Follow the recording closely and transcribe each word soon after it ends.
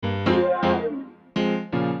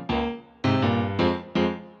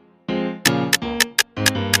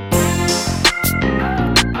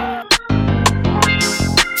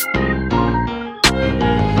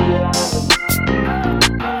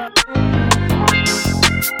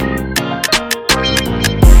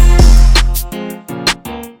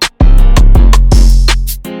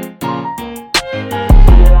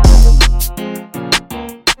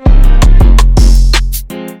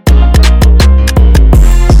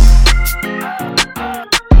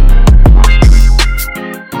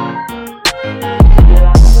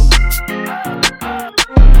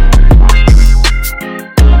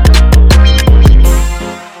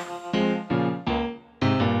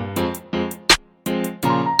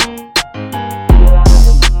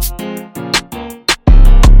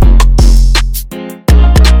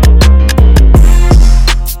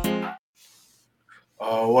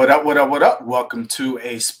welcome to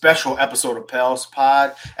a special episode of Pels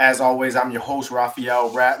Pod. As always, I'm your host, Raphael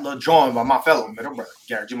Rattler, joined by my fellow middle brother,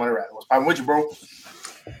 Garrett G. Money Rattler. What's poppin' with you, bro?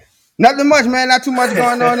 Nothing much, man. Not too much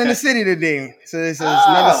going on in the city today. So it's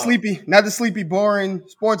another sleepy, boring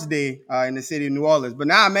sports day in the city of New Orleans. But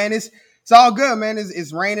man, it's all good, man.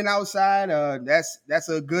 It's raining outside. That's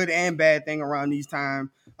a good and bad thing around this time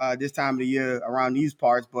of the year around these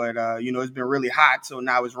parts. But it's been really hot, so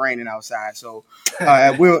now it's raining outside. So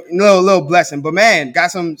we're little blessing. But man, got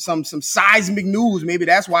some seismic news. Maybe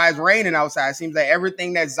that's why it's raining outside. It seems like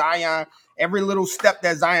everything that Zion. Every little step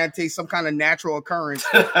that Zion takes, some kind of natural occurrence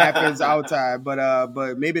happens outside.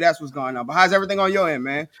 But maybe that's what's going on. But how's everything on your end,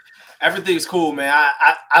 man? Everything's cool, man.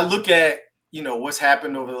 I look at, what's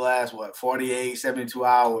happened over the last, 48, 72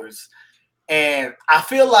 hours. And I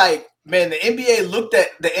feel like, man, the NBA looked at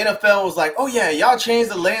the NFL and was like, oh, yeah, y'all changed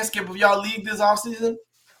the landscape of y'all league this offseason.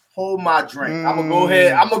 Hold my drink. I'm going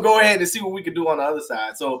to go ahead and see what we can do on the other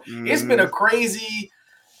side. So It's been a crazy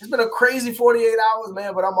 48 hours,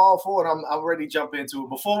 man, but I'm all for it. I'm ready to jump into it.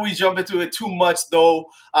 Before we jump into it too much, though,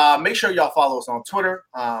 make sure y'all follow us on Twitter.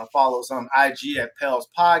 Follow us on IG at Pels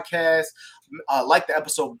Podcast. Like the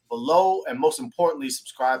episode below, and most importantly,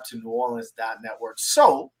 subscribe to NewOrleans.network.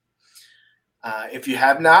 So, if you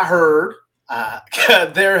have not heard,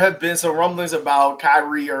 there have been some rumblings about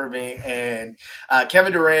Kyrie Irving and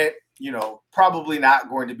Kevin Durant. Probably not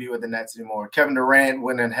going to be with the Nets anymore. Kevin Durant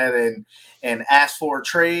went ahead and asked for a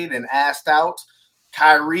trade and asked out.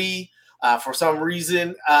 Kyrie, for some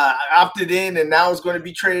reason, opted in and now is going to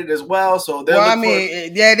be traded as well. So there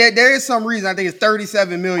is some reason. I think it's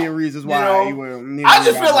 37 million reasons why. I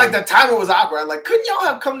just feel like the timing was awkward. Like, couldn't y'all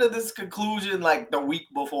have come to this conclusion like the week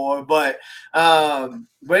before? But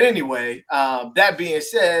anyway, that being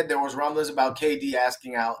said, there was rumblings about KD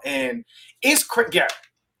asking out, and it's Garrett.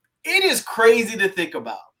 It is crazy to think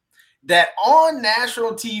about that on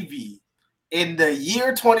national TV in the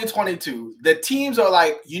year 2022, the teams are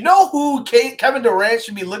like, who Kevin Durant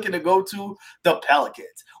should be looking to go to? The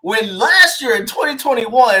Pelicans. When last year in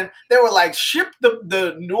 2021, they were like, ship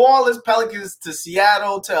the New Orleans Pelicans to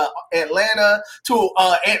Seattle, to Atlanta, to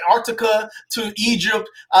Antarctica, to Egypt,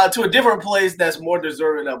 to a different place that's more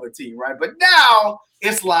deserving of a team, right? But now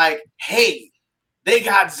it's like, hey, they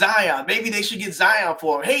got Zion. Maybe they should get Zion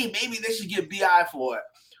for him. Hey, maybe they should get BI for it.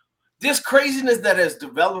 This craziness that has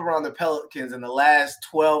developed around the Pelicans in the last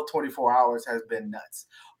 12, 24 hours has been nuts.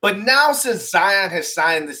 But now since Zion has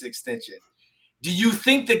signed this extension, do you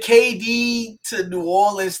think the KD to New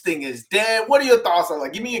Orleans thing is dead? What are your thoughts on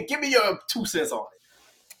it? Give me your 2 cents on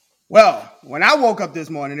it. Well, when I woke up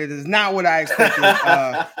this morning, it is not what I expected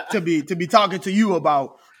to be talking to you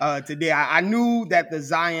about today. I knew that the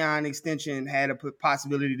Zion extension had a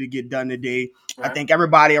possibility to get done today. Right. I think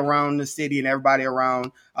everybody around the city and everybody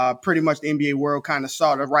around pretty much the NBA world kind of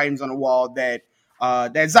saw the writings on the wall that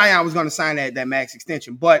Zion was going to sign that max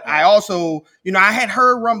extension. But I also, I had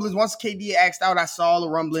heard rumblings. Once KD asked out, I saw the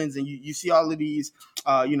rumblings, and you see all of these,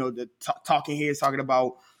 the talking heads talking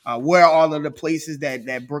about where all of the places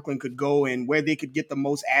that Brooklyn could go and where they could get the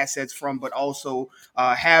most assets from, but also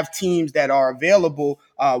have teams that are available.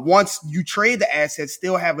 Once you trade the assets,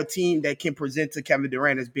 still have a team that can present to Kevin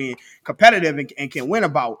Durant as being competitive and can win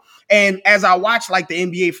about. And as I watched like the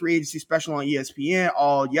NBA free agency special on ESPN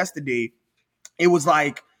all yesterday, it was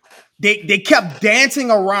like they kept dancing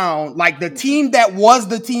around. Like the team that was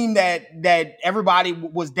the team that everybody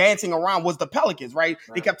was dancing around was the Pelicans, right?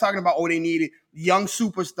 They kept talking about, they needed young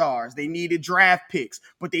superstars. They needed draft picks,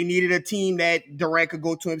 but they needed a team that Durant could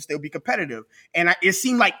go to and still be competitive. And it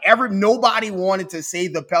seemed like nobody wanted to say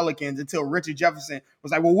the Pelicans until Richard Jefferson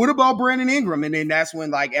was like, well, what about Brandon Ingram? And then that's when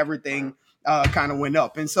like everything kind of went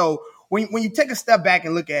up. And so when you take a step back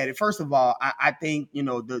and look at it, first of all, I think,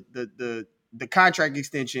 the contract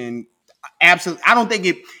extension, absolutely. I don't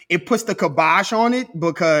think it puts the kibosh on it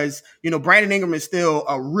because, Brandon Ingram is still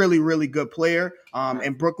a really, really good player.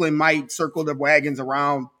 And Brooklyn might circle the wagons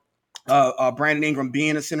around Brandon Ingram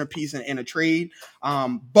being a centerpiece in a trade.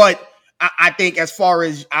 But I think as far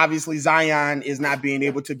as obviously Zion is not being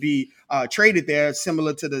able to be traded there,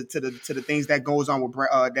 similar to the things that goes on with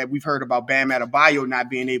that we've heard about Bam Adebayo not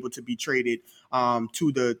being able to be traded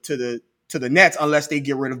to the Nets unless they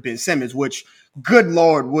get rid of Ben Simmons, which good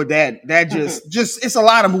Lord, would that just it's a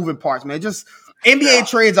lot of moving parts, man. Just NBA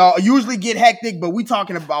trades usually get hectic, but we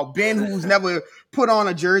talking about Ben who's never put on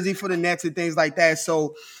a jersey for the Nets and things like that.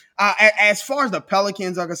 So as far as the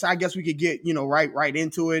Pelicans, like I said, I guess we could get, right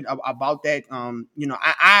into it about that.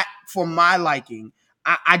 I for my liking,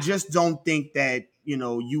 I just don't think that,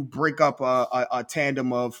 you break up a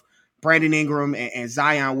tandem of Brandon Ingram and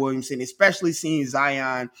Zion Williamson, especially seeing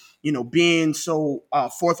Zion, being so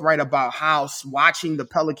forthright about how watching the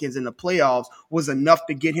Pelicans in the playoffs was enough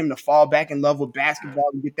to get him to fall back in love with basketball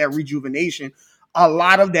and get that rejuvenation. A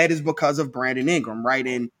lot of that is because of Brandon Ingram, right?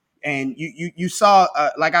 And you saw,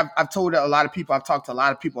 like I've told a lot of people, I've talked to a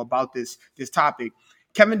lot of people about this topic.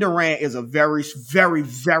 Kevin Durant is a very, very,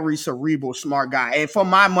 very cerebral, smart guy. And for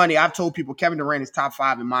my money, I've told people Kevin Durant is top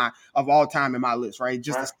 5 of all time in my list, right?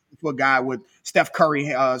 Just a guy with Steph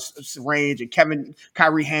Curry range and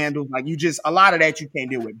Kyrie handles. Like a lot of that you can't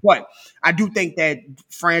deal with. But I do think that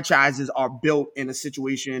franchises are built in a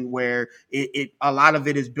situation where a lot of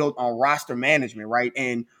it is built on roster management, right?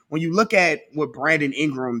 And when you look at what Brandon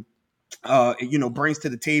Ingram brings to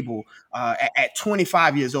the table at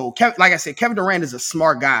 25 years old. Like I said, Kevin Durant is a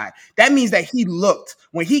smart guy. That means that he looked,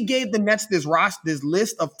 when he gave the Nets this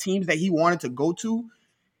list of teams that he wanted to go to,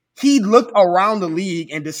 he looked around the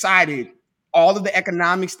league and decided all of the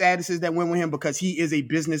economic statuses that went with him, because he is a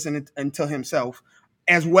business unto himself,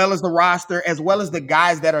 as well as the roster, as well as the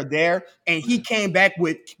guys that are there. And he came back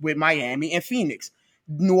with Miami and Phoenix.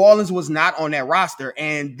 New Orleans was not on that roster,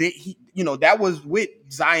 and that was with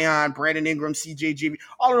Zion, Brandon Ingram, CJ,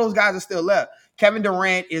 all of those guys are still left. Kevin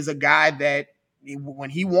Durant is a guy that when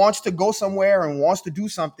he wants to go somewhere and wants to do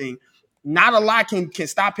something, not a lot can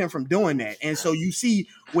stop him from doing that. And so you see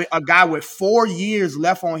with a guy with 4 years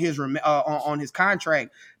left on his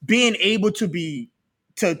contract, being able to be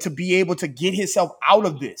able to get himself out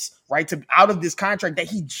of this, right? Out of this contract that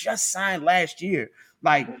he just signed last year.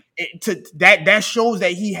 Like that shows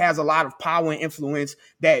that he has a lot of power and influence,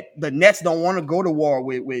 that the Nets don't want to go to war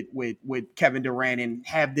with Kevin Durant and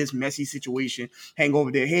have this messy situation hang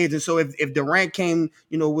over their heads. And so if Durant came,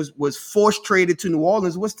 was forced traded to New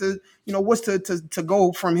Orleans, what's to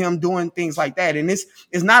go from him doing things like that? And this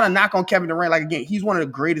is not a knock on Kevin Durant. Like, again, he's one of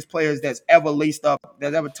the greatest players that's ever laced up,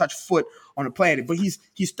 that's ever touched foot on the planet. But he's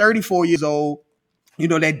 34 years old.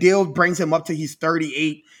 That deal brings him up to he's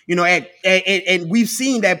 38. And we've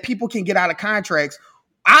seen that people can get out of contracts.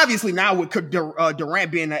 Obviously, now with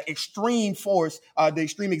Durant being an extreme force, the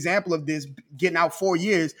extreme example of this, getting out 4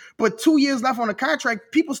 years, but 2 years left on the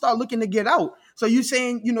contract, people start looking to get out. So you're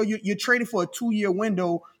saying, you're trading for a 2-year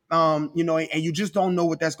window, and you just don't know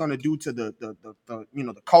what that's going to do to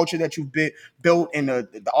the culture that you've built, and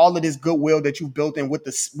all of this goodwill that you've built in with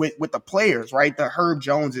the players, right? The Herb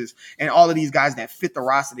Joneses and all of these guys that fit the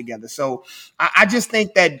roster together. So I just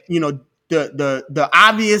think that, the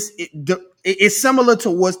obvious, it's similar to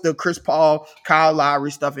what's the Chris Paul, Kyle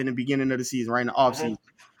Lowry stuff in the beginning of the season, right? In the offseason.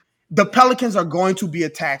 The Pelicans are going to be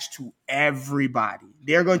attached to everybody.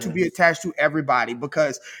 They're going to be attached to everybody,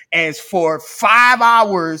 because as for 5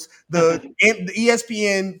 hours, the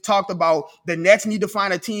ESPN talked about the Nets need to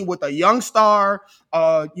find a team with a young star,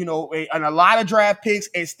 and a lot of draft picks,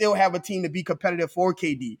 and still have a team to be competitive for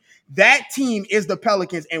KD. That team is the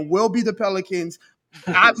Pelicans and will be the Pelicans.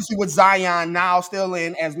 Obviously, with Zion now still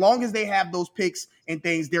in, as long as they have those picks and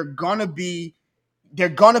things, they're gonna be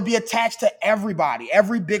attached to everybody.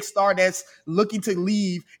 Every big star that's looking to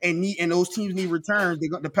leave and those teams need returns,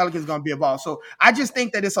 the Pelicans going to be involved. So I just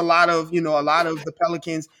think that it's a lot of the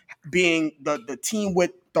Pelicans being the team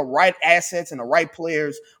with the right assets and the right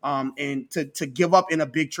players, and to give up in a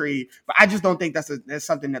big trade. But I just don't think that's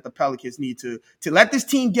something that the Pelicans need to let this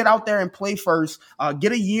team get out there and play first,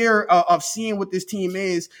 get a year of seeing what this team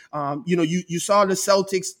is. You saw the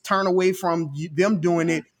Celtics turn away from them doing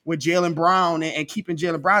it with Jaylen Brown and keeping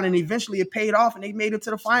Jaylen Brown, and eventually it paid off and they made it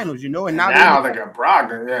to the finals, and now they got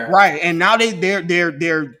Brogdon, yeah. Right. And now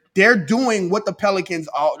they're doing what the Pelicans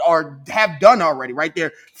have done already, right?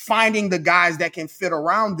 They're finding the guys that can fit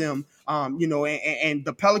around them, and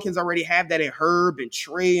the Pelicans already have that in Herb and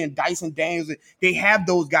Trey and Dyson Daniels. They have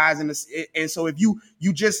those guys, and so if you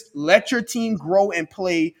just let your team grow and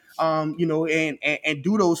play, and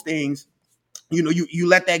do those things, you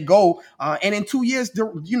let that go, and in 2 years,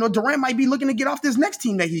 Durant might be looking to get off this next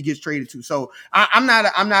team that he gets traded to. So I'm not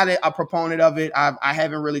a proponent of it. I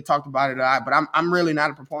haven't really talked about it a lot, but I'm really not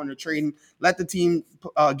a proponent of trading. Let the team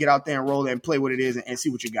get out there and roll and play what it is and see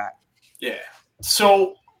what you got. Yeah.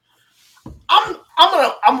 So I'm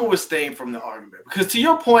gonna abstain from the argument, because to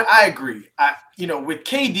your point, I agree. With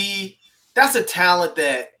KD, that's a talent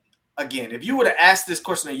that, again, if you would have asked this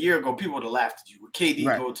question a year ago, people would have laughed at you. Would KD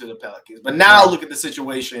go to the Pelicans? But now look at the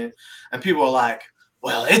situation, and people are like,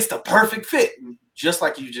 well, it's the perfect fit, just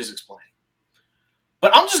like you just explained.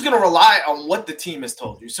 But I'm just going to rely on what the team has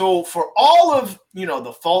told you. So for all of,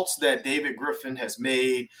 the faults that David Griffin has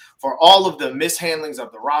made, for all of the mishandlings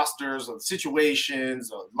of the rosters, of the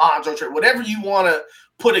situations, of Lonzo trade, whatever you want to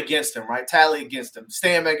put against him, right? Tally against him,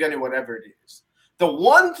 Stan Van Gundy, whatever it is. The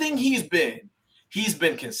one thing he's been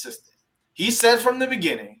consistent. He said from the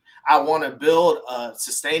beginning, I want to build a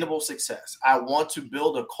sustainable success. I want to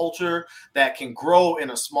build a culture that can grow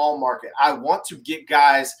in a small market. I want to get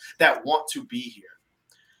guys that want to be here.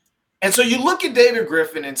 And so you look at David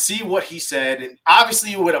Griffin and see what he said. And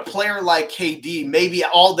obviously with a player like KD, maybe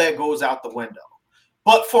all that goes out the window.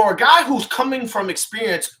 But for a guy who's coming from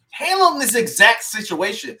experience, handling this exact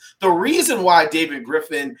situation, the reason why David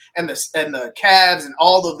Griffin and the Cavs and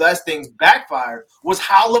all of those things backfired was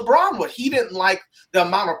how LeBron was. He didn't like the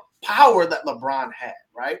amount of power that LeBron had,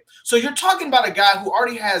 right? So you're talking about a guy who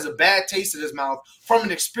already has a bad taste in his mouth from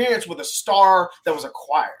an experience with a star that was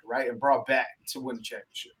acquired, right, and brought back to win the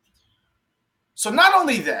championship. So not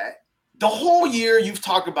only that, the whole year you've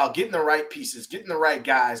talked about getting the right pieces, getting the right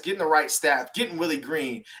guys, getting the right staff, getting Willie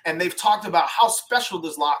Green, and they've talked about how special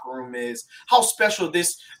this locker room is, how special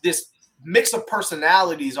this mix of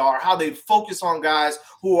personalities are, how they focus on guys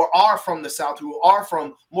who are from the South, who are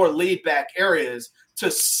from more laid-back areas to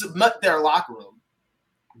cement their locker room.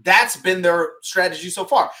 That's been their strategy so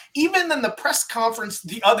far. Even in the press conference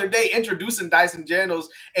the other day introducing Dyson Daniels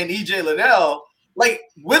and EJ Liddell, like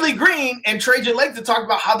Willie Green and Trajan Lake to talk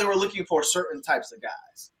about how they were looking for certain types of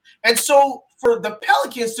guys. And so for the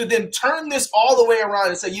Pelicans to then turn this all the way around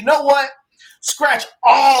and say, you know what? Scratch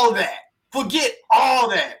all that. Forget all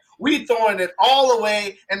that. We throwing it all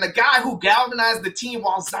away. And the guy who galvanized the team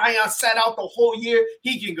while Zion sat out the whole year,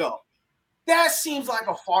 he can go. That seems like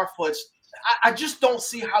a far-fetched. I just don't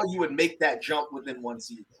see how you would make that jump within one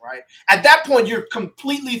season, right? At that point, you're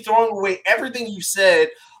completely throwing away everything you said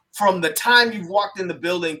from the time you've walked in the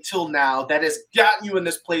building till now that has gotten you in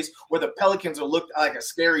this place where the Pelicans are looked like a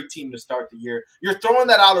scary team to start the year. You're throwing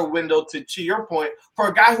that out a window to your point for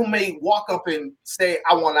a guy who may walk up and say,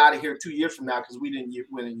 I want out of here 2 years from now because we didn't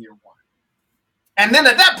win in year one. And then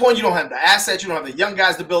at that point, you don't have the assets. You don't have the young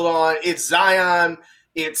guys to build on. It's Zion,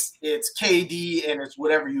 it's KD, and it's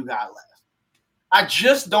whatever you got left. I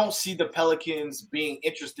just don't see the Pelicans being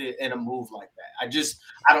interested in a move like that.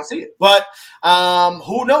 I don't see it. But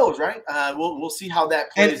who knows, right? We'll see how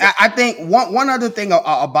that plays. And I think one other thing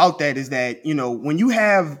about that is that, when you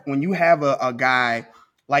have a guy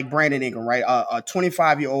like Brandon Ingram, right, a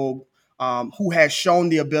 25-year-old who has shown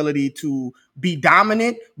the ability to be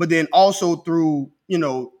dominant, but then also through,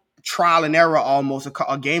 trial and error, almost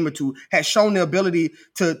a game or two, has shown the ability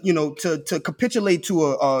to capitulate to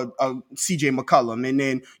a CJ McCollum. And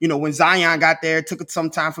then, when Zion got there, it took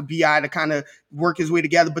some time for BI to kind of work his way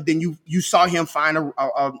together, but then you saw him find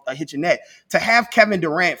a hitch in net. To have Kevin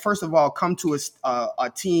Durant, first of all, come to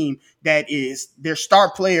a team that is their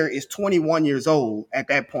star player is 21 years old at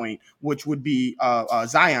that point, which would be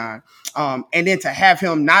Zion. And then to have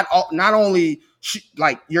him not only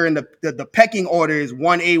like you're in the pecking order is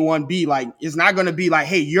 1A, 1B. Like it's not going to be like,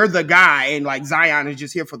 hey, you're the guy and like Zion is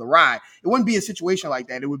just here for the ride. It wouldn't be a situation like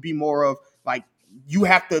that. It would be more of like you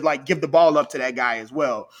have to like give the ball up to that guy as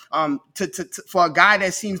well. For a guy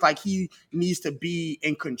that seems like he needs to be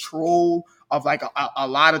in control of like a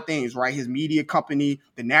lot of things, right? His media company,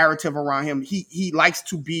 the narrative around him, he likes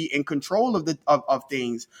to be in control of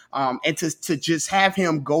things. And to just have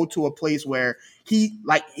him go to a place where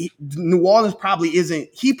New Orleans probably isn't.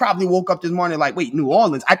 He probably woke up this morning like, wait, New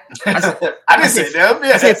Orleans. I didn't say them.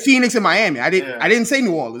 Yeah. I said Phoenix and Miami. I didn't say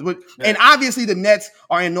New Orleans. But and obviously the Nets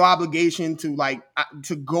are in no obligation to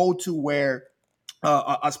to go to where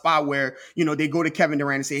a spot where they go to Kevin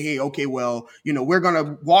Durant and say, hey, okay, well, we're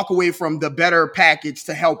gonna walk away from the better package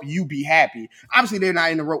to help you be happy. Obviously, they're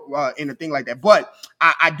not in a thing like that. But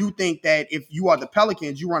I do think that if you are the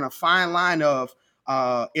Pelicans, you run a fine line of.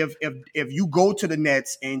 If you go to the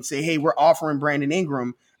Nets and say, hey, we're offering Brandon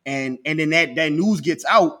Ingram and then that news gets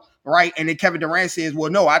out, right? And then Kevin Durant says, well,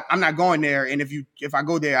 no, I'm not going there. And if I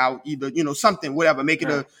go there, I'll either, something, whatever, make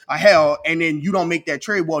it a hell. And then you don't make that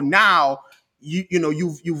trade. Well, now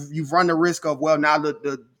you've run the risk of, well, now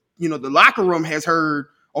the locker room has heard,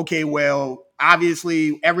 okay, well,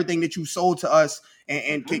 obviously everything that you sold to us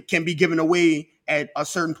and can be given away at a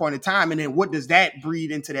certain point in time. And then what does that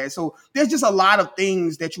breed into that? So there's just a lot of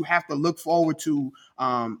things that you have to look forward to,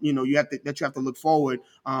 you have to look forward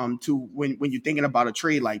to when you're thinking about a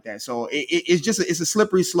trade like that. So it's a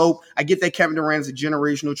slippery slope. I get that Kevin Durant is a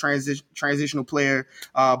generational transitional player.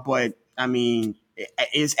 But I mean,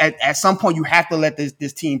 it's at some point you have to let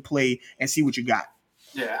this team play and see what you got.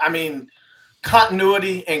 Yeah. I mean,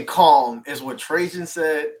 continuity and calm is what Trajan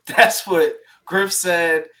said. That's what Griff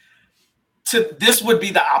said. This would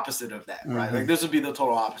be the opposite of that, right? Like this would be the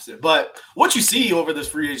total opposite. But what you see over this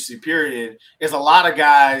free agency period is a lot of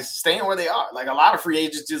guys staying where they are. Like a lot of free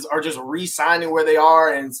agents are just re-signing where they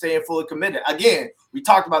are and staying fully committed. Again, we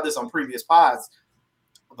talked about this on previous pods.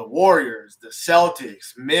 The Warriors, the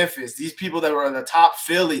Celtics, Memphis, these people that were at the top,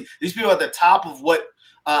 Philly, these people at the top of what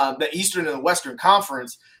the Eastern and the Western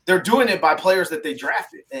Conference, they're doing it by players that they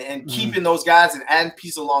drafted and keeping those guys and adding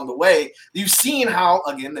pieces along the way. You've seen how,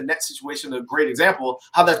 again, the Nets situation is a great example,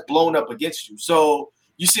 how that's blown up against you. So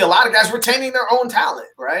you see a lot of guys retaining their own talent,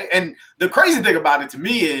 right? And the crazy thing about it to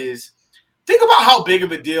me is think about how big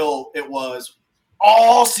of a deal it was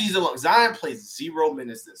all season long. Zion played 0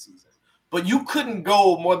 minutes this season. But you couldn't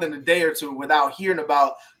go more than a day or two without hearing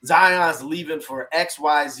about Zion's leaving for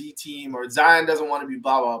XYZ team or Zion doesn't want to be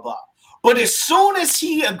blah, blah, blah. But as soon as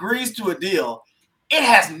he agrees to a deal, it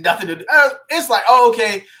has nothing to do. It's like, oh,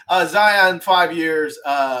 okay, Zion 5 years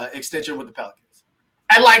extension with the Pelicans.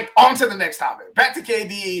 And like on to the next topic. Back to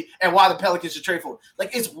KD and why the Pelicans should trade for him.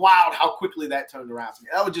 Like it's wild how quickly that turned around for me.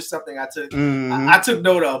 That was just something I took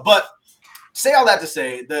note of. But say all that to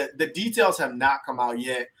say, the details have not come out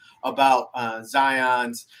yet about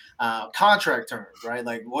Zion's contract terms, right?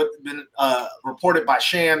 Like what's been reported by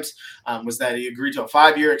Shams was that he agreed to a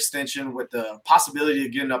 5-year extension with the possibility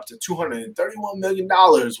of getting up to $231 million,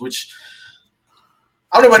 which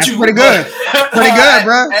I don't know about you. Pretty good. Pretty good,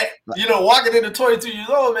 bro. You know, walking into 22 years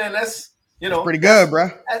old, man, that's, you know. Pretty good,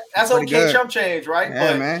 bro. That's okay good. Chump change, right?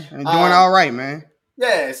 Yeah, but, man. Doing all right, man.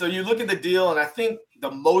 Yeah, so you look at the deal, and I think the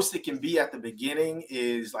most it can be at the beginning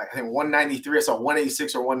is like I think 193. I saw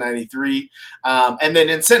 186 or 193, and then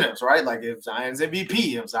incentives, right? Like if Zion's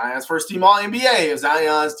MVP, if Zion's first team All NBA, if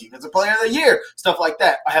Zion's Defensive Player of the Year, stuff like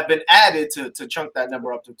that have been added to chunk that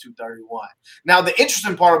number up to 231. Now the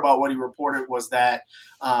interesting part about what he reported was that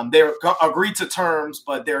they agreed to terms,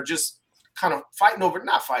 but they're just kind of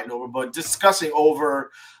but discussing over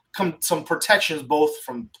some protections both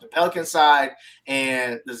from the Pelican side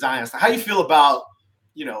and the Zion side. How do you feel about,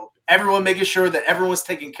 you know, everyone making sure that everyone's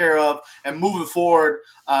taken care of and moving forward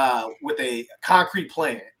with a concrete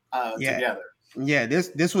plan together? Yeah,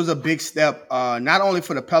 this was a big step, not only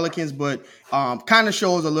for the Pelicans, but kind of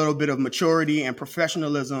shows a little bit of maturity and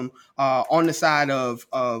professionalism on the side of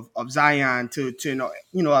Zion to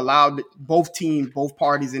allow both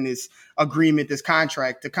parties in this agreement, this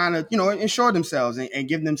contract, to kind of ensure themselves and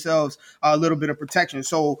give themselves a little bit of protection.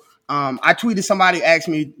 So I tweeted, somebody asked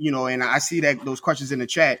me, and I see that those questions in the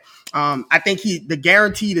chat. I think the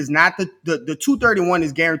guaranteed is not the 231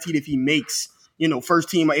 is guaranteed if he makes, first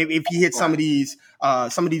team, if he hits some of these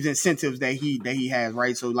incentives that he has,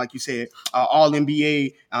 right? So like you said, all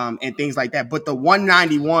NBA and things like that. But the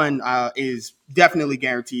 191 is definitely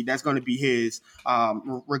guaranteed. That's going to be his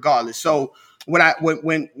regardless. So when I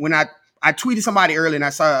tweeted somebody earlier, and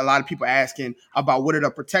I saw a lot of people asking about what are the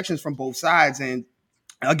protections from both sides. And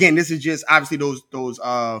again, this is just obviously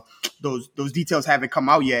those details haven't come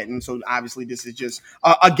out yet, and so obviously this is just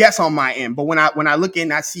a guess on my end. But when I look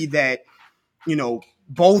in, I see that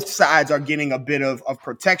both sides are getting a bit of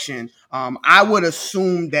protection. I would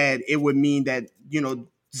assume that it would mean that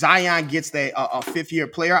Zion gets a 5th-year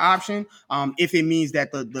player option. If it means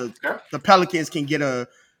that the Pelicans can get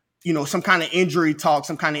some kind of injury talk,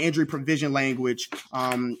 some kind of injury provision language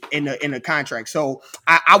in the contract. So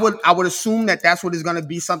I would assume that that's what is going to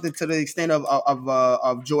be, something to the extent of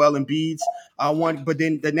Joel Embiid's one. But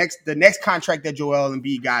then the next contract that Joel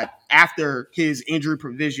Embiid got after his injury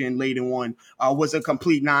provision late in one was a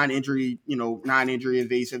complete non-injury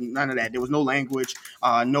invasive, none of that. There was no language,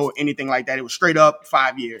 no anything like that. It was straight up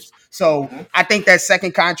 5 years. So I think that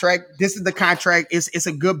second contract, this is the contract. It's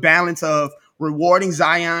a good balance of rewarding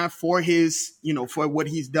Zion for his, for what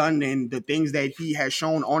he's done and the things that he has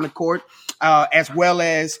shown on the court, as well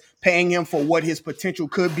as paying him for what his potential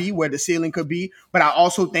could be, where the ceiling could be. But I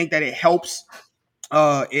also think that it helps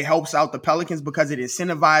out the Pelicans because it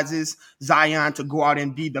incentivizes Zion to go out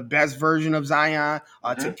and be the best version of Zion,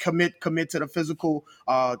 to commit to the physical,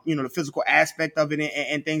 the physical aspect of it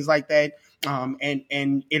and things like that.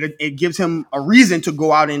 And it gives him a reason to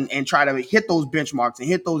go out and try to hit those benchmarks and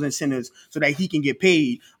hit those incentives so that he can get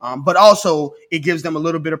paid. But also it gives them a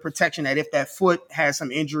little bit of protection that if that foot has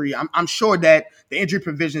some injury, I'm sure that the injury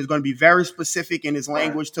provision is going to be very specific in its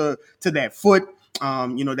language to that foot.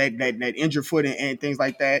 That injured foot and things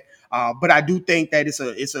like that. But I do think that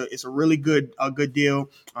it's a really good deal.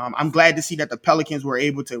 I'm glad to see that the Pelicans were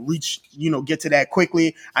able to reach, get to that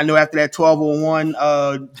quickly. I know after that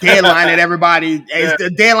 12:01 deadline that everybody is the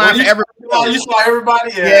deadline for everybody. Oh, you saw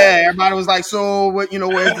everybody? Yeah, everybody was like, so what,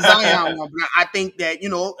 where's the Zion one? But I think that,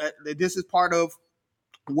 this is part of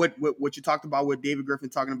what you talked about with David Griffin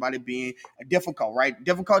talking about it being difficult, right?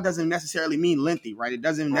 Difficult doesn't necessarily mean lengthy, right? It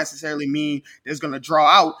doesn't necessarily mean it's going to draw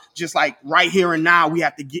out. Just like right here and now, we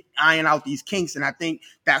have to iron out these kinks, and I think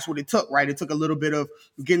that's what it took, right? It took a little bit of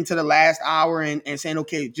getting to the last hour and saying,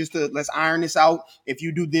 okay, let's iron this out. If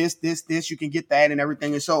you do this, you can get that and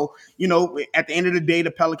everything. And so, at the end of the day,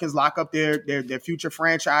 the Pelicans lock up their future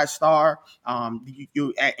franchise star.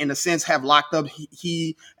 You in a sense have locked up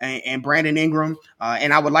he and Brandon Ingram,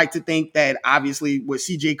 and I would like to think that obviously with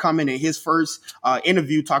CJ coming in his first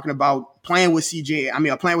interview talking about playing with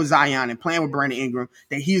playing with Zion and playing with Brandon Ingram,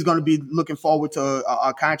 that he's going to be looking forward to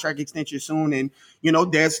a contract extension soon. And,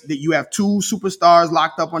 you have two superstars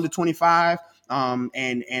locked up under 25. And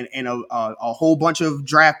a whole bunch of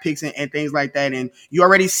draft picks and things like that. And you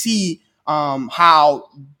already see how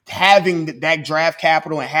having that draft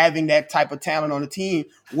capital and having that type of talent on the team,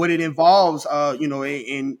 what it involves,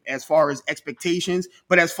 in as far as expectations,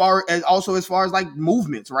 but as far as like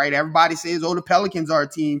movements, right? Everybody says, the Pelicans are a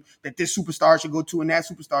team that this superstar should go to and that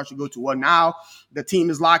superstar should go to. Well, now the team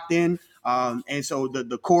is locked in. And so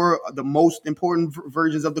the core, the most important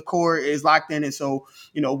versions of the core is locked in. And so,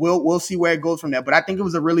 we'll see where it goes from there. But I think it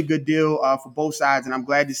was a really good deal for both sides. And I'm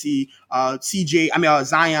glad to see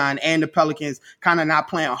Zion and the Pelicans kind of not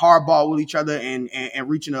playing hardball with each other and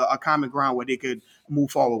reaching a common ground where they could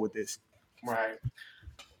move forward with this. Right.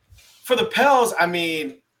 For the Pels, I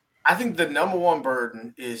think the number one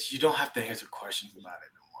burden is you don't have to answer questions about it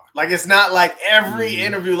no more. Like, it's not like every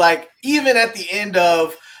interview, like even at the end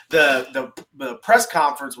of the press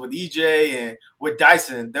conference with EJ and with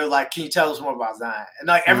Dyson, they're like, can you tell us more about Zion? And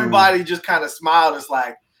like everybody just kind of smiled. It's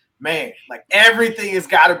like, man, like everything has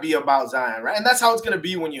got to be about Zion, right? And that's how it's going to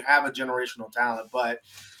be when you have a generational talent. But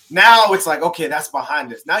now it's like, okay, that's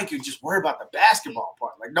behind us. Now you can just worry about the basketball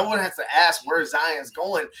part. Like, no one has to ask where Zion's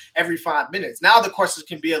going every 5 minutes. Now the questions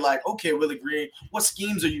can be like, okay, Willie Green, what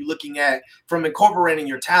schemes are you looking at from incorporating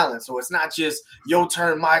your talent? So it's not just your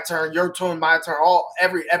turn, my turn, your turn, my turn,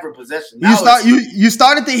 every possession. Now you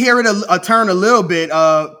started to hear it a turn a little bit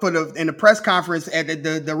in the press conference at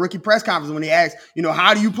the rookie press conference when they asked,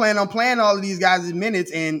 how do you plan on playing all of these guys in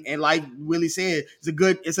minutes? And like Willie said,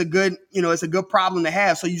 it's a good problem to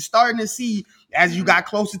have. So you starting to see as you got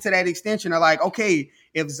closer to that extension, are like, okay,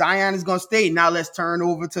 if Zion is going to stay, now let's turn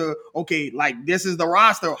over to, okay, like this is the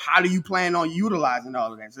roster. How do you plan on utilizing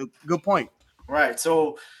all of that? So good point. Right.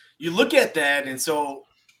 So you look at that. And so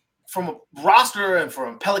from a roster and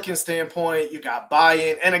from a Pelican standpoint, you got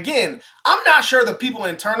buy-in. And again, I'm not sure the people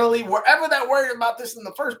internally were ever that worried about this in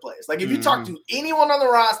the first place. Like if you talk to anyone on the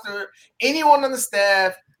roster, anyone on the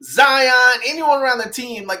staff, Zion, anyone around the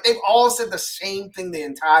team, like they've all said the same thing the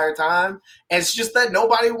entire time. And it's just that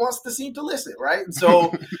nobody wants to seem to listen, right? And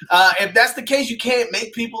so if that's the case, you can't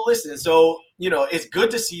make people listen. So, it's good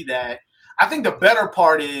to see that. I think the better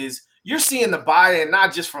part is you're seeing the buy-in,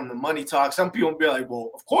 not just from the money talk. Some people will be like, well,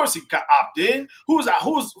 of course he got opted in. Who's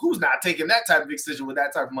not taking that type of decision with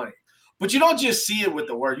that type of money? But you don't just see it with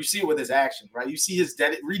the word. You see it with his action, right? You see his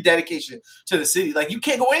rededication to the city. Like, you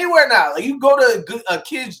can't go anywhere now. Like, you go to a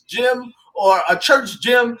kid's gym or a church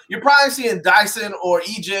gym, you're probably seeing Dyson or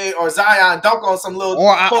EJ or Zion dunk on some little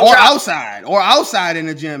or outside in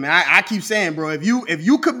the gym. And I keep saying, bro, if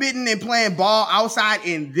you committing and playing ball outside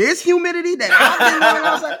in this humidity that I've been going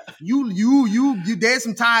outside, you there's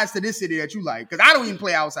some ties to this city that you like, because I don't even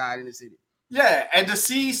play outside in the city. Yeah, and to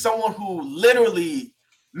see someone who literally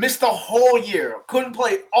missed the whole year, couldn't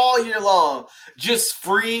play all year long, just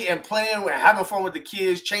free and playing and having fun with the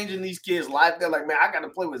kids, changing these kids' life. They're like, man, I got to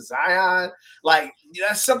play with Zion. Like,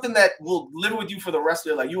 that's something that will live with you for the rest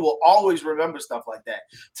of your life. You will always remember stuff like that.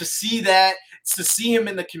 To see that, to see him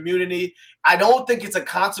in the community, I don't think it's a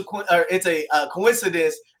consequence or it's a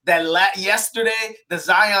coincidence that yesterday the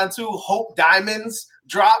Zion 2 Hope Diamonds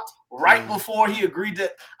dropped right before he agreed to.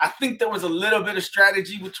 I think there was a little bit of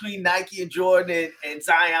strategy between Nike and Jordan and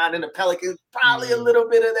Zion and the Pelicans, probably a little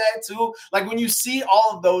bit of that too. Like, when you see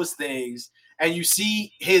all of those things and you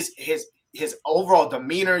see his overall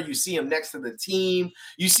demeanor, you see him next to the team,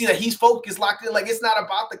 you see that he's focused, locked in. Like, it's not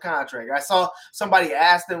about the contract. I saw somebody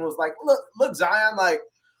asked him, was like, look, Zion, like,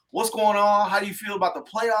 what's going on? How do you feel about the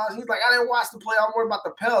playoffs? He's like, I didn't watch the playoffs. I'm worried about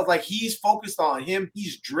the Pels. Like, he's focused on him.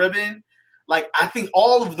 He's driven. Like, I think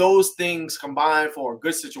all of those things combine for a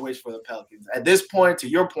good situation for the Pelicans. At this point, to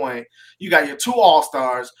your point, you got your 2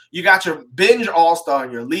 all-stars. You got your binge all-star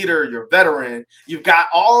and your leader, your veteran. You've got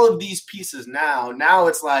all of these pieces now. Now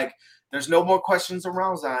it's like, There's no more questions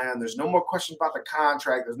around Zion. There's no more questions about the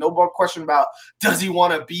contract. There's no more question about does he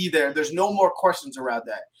want to be there. There's no more questions around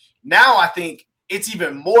that. Now I think it's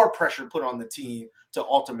even more pressure put on the team to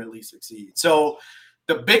ultimately succeed. So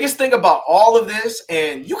the biggest thing about all of this,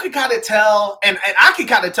 and you can kind of tell, and I can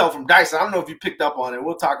kind of tell from Dyson, I don't know if you picked up on it.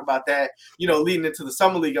 We'll talk about that, leading into the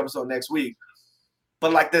Summer League episode next week.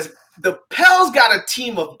 But like this, the Pels got a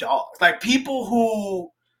team of dogs, like people who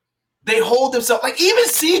they hold themselves. Like even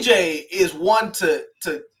CJ is one to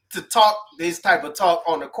talk this type of talk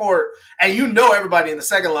on the court, and everybody in the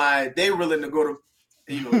second line, they're willing to go to,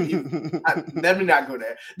 let me not go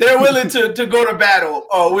there. They're willing to go to battle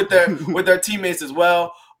with their teammates as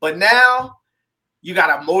well. But now you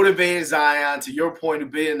got a motivated Zion, to your point, to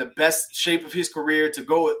be in the best shape of his career, to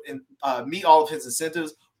go and meet all of his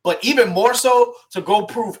incentives. But even more so, to go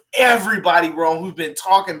prove everybody wrong who's been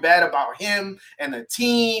talking bad about him and the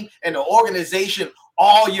team and the organization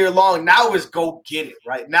all year long. Now it's go get it,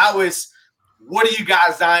 right? Now it's, what do you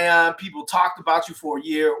got, Zion? People talked about you for a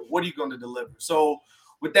year. What are you going to deliver? So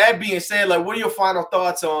with that being said, like, what are your final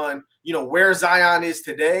thoughts on, where Zion is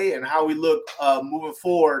today and how we look moving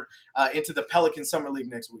forward into the Pelican Summer League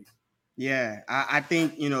next week? Yeah, I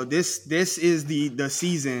think, this is the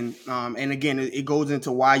season. And again, it goes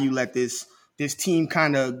into why you let this team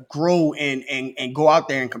kind of grow and go out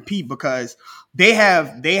there and compete, because they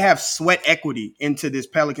have sweat equity into this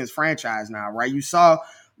Pelicans franchise now, right? You saw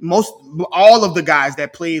all of the guys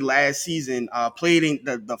that played last season played in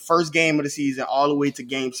the first game of the season all the way to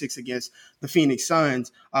game 6 against the Phoenix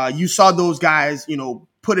Suns. You saw those guys,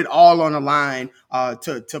 put it all on the line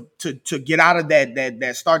to get out of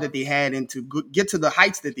that start that they had and to get to the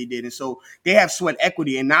heights that they did. And so they have sweat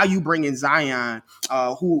equity. And now you bring in Zion,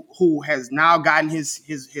 who has now gotten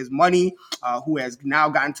his money, who has now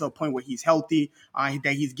gotten to a point where he's healthy,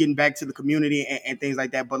 that he's getting back to the community and things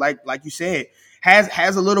like that. But like you said,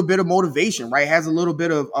 has a little bit of motivation, right? Has a little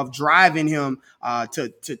bit of drive in him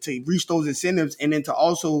to reach those incentives, and then to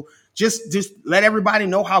also just let everybody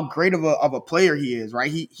know how great of a player he is, right?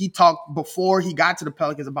 He talked before he got to the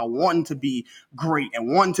Pelicans about wanting to be great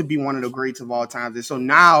and wanting to be one of the greats of all times. And so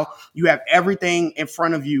now you have everything in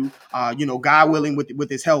front of you, God willing, with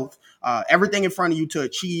his health, everything in front of you to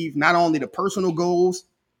achieve not only the personal goals,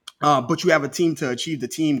 but you have a team to achieve the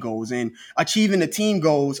team goals, and achieving the team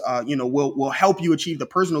goals, will help you achieve the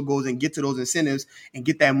personal goals and get to those incentives and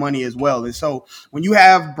get that money as well. And so when you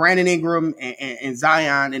have Brandon Ingram and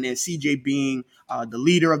Zion, and then CJ being the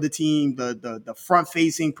leader of the team, the front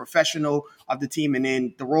facing professional of the team, and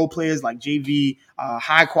then the role players like JV,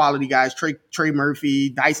 high quality guys, Trey Murphy,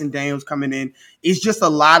 Dyson Daniels coming in, it's just a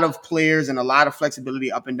lot of players and a lot of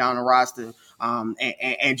flexibility up and down the roster.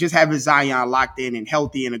 And just having Zion locked in and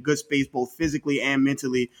healthy in a good space, both physically and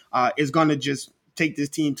mentally, is going to just take this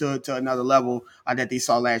team to another level that they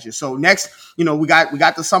saw last year. So next, we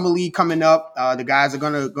got the Summer League coming up. The guys are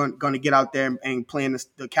gonna get out there and play in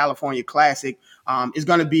the California Classic. It's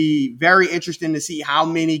going to be very interesting to see how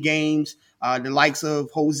many games the likes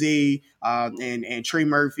of Jose and Trey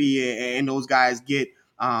Murphy and those guys get.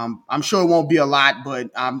 I'm sure it won't be a lot,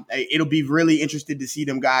 but it'll be really interesting to see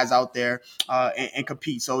them guys out there and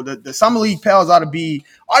compete. So the Summer League Pels ought to be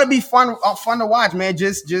fun to watch, man.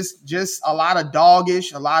 Just a lot of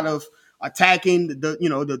doggish, a lot of attacking,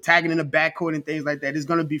 the tagging in the backcourt and things like that. It's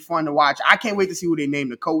going to be fun to watch. I can't wait to see who they name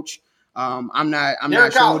the coach. I'm not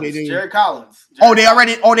sure who they name. Jared Collins. They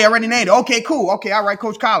already named it. Okay, cool. Okay, all right,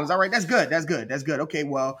 Coach Collins. All right, that's good. Okay,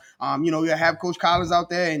 well, you have Coach Collins out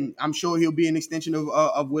there, and I'm sure he'll be an extension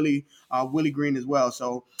of Willie Green as well.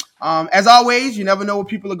 So, as always, you never know what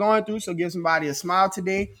people are going through, so give somebody a smile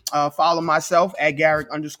today. Follow myself at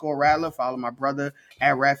Garrick_Rattler. Follow my brother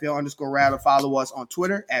at Raphael_Rattler. Follow us on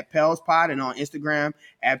Twitter at PelsPod and on Instagram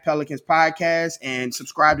at Pelicans Podcast, and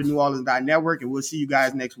subscribe to New Orleans Network, and we'll see you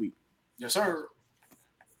guys next week. Yes, sir.